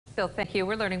Phil, thank you.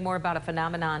 We're learning more about a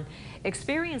phenomenon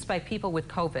experienced by people with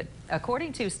COVID.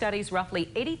 According to studies, roughly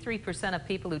 83% of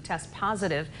people who test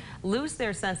positive lose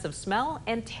their sense of smell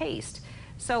and taste.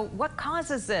 So what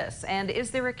causes this, and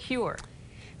is there a cure?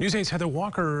 News 8's Heather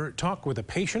Walker talked with a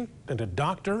patient and a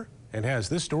doctor and has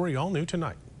this story all new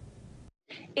tonight.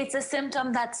 It's a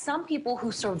symptom that some people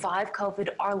who survive COVID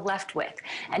are left with,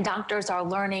 and doctors are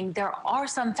learning there are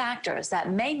some factors that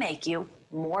may make you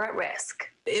more at risk.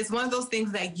 It's one of those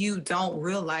things that you don't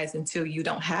realize until you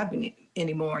don't have it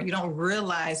anymore. You don't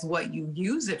realize what you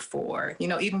use it for. You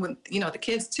know, even with, the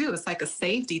kids too, it's like a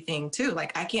safety thing too.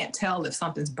 Like, I can't tell if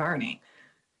something's burning.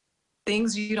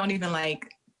 Things you don't even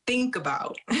think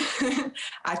about.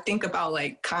 I think about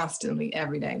constantly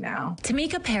every day now.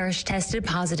 Tamika Parrish tested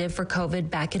positive for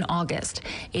COVID back in August.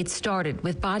 It started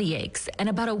with body aches, and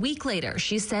about a week later,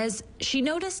 she says she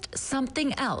noticed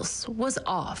something else was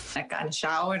off. I got in the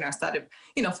shower and I started,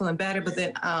 feeling better, but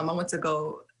then I went to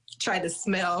go try to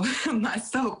smell my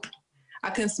soap.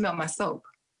 I couldn't smell my soap.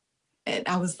 And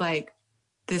I was like,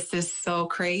 this is so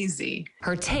crazy.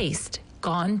 Her taste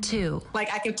gone too.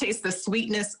 I can taste the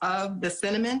sweetness of the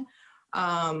cinnamon.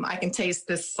 I can taste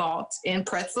the salt in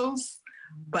pretzels,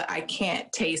 but I can't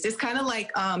taste. It's kind of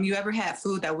like you ever had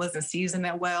food that wasn't seasoned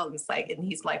that well, and it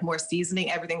needs more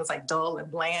seasoning. Everything was dull and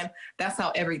bland. That's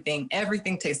how everything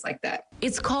tastes like that.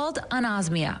 It's called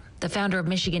anosmia. The founder of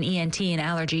Michigan ENT and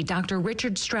Allergy, Dr.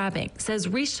 Richard Strabbing, says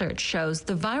research shows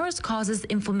the virus causes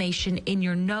inflammation in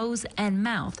your nose and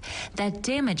mouth that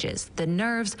damages the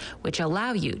nerves which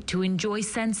allow you to enjoy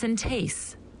scents and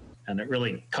tastes. And it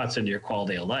really cuts into your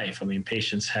quality of life. I mean,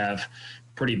 patients have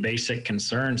pretty basic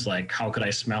concerns like, how could I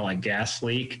smell a gas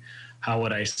leak? How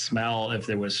would I smell if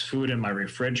there was food in my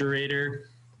refrigerator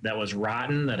that was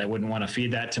rotten, that I wouldn't want to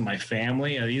feed that to my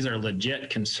family? These are legit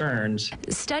concerns.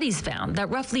 Studies found that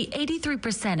roughly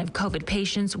 83% of COVID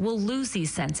patients will lose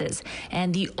these senses,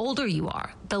 and the older you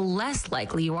are, the less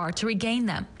likely you are to regain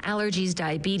them. Allergies,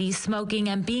 diabetes, smoking,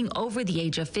 and being over the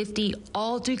age of 50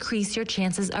 all decrease your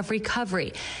chances of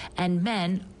recovery, and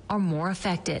men are more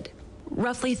affected.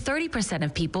 Roughly 30%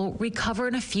 of people recover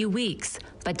in a few weeks,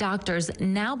 but doctors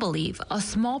now believe a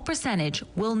small percentage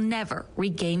will never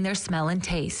regain their smell and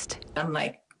taste. I'm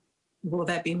like, will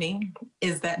that be me?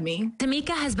 Is that me?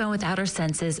 Tamika has been without her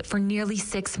senses for nearly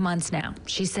 6 months now.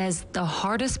 She says the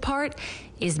hardest part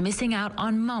is missing out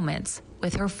on moments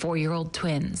with her 4-year-old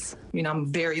twins. I'm a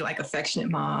very affectionate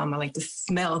mom. I like to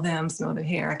smell them, smell their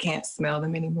hair. I can't smell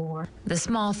them anymore. The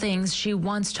small things she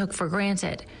once took for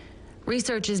granted.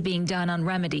 Research is being done on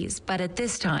remedies, but at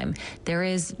this time, there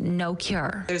is no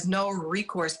cure. There's no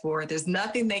recourse for it. There's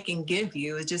nothing they can give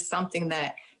you. It's just something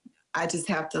that I just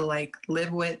have to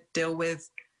live with, deal with,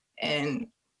 and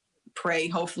pray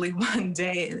hopefully one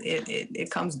day it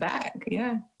comes back.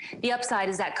 Yeah. The upside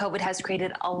is that COVID has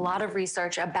created a lot of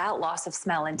research about loss of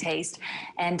smell and taste,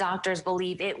 and doctors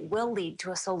believe it will lead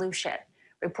to a solution.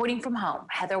 Reporting from home,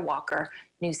 Heather Walker,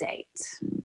 News 8.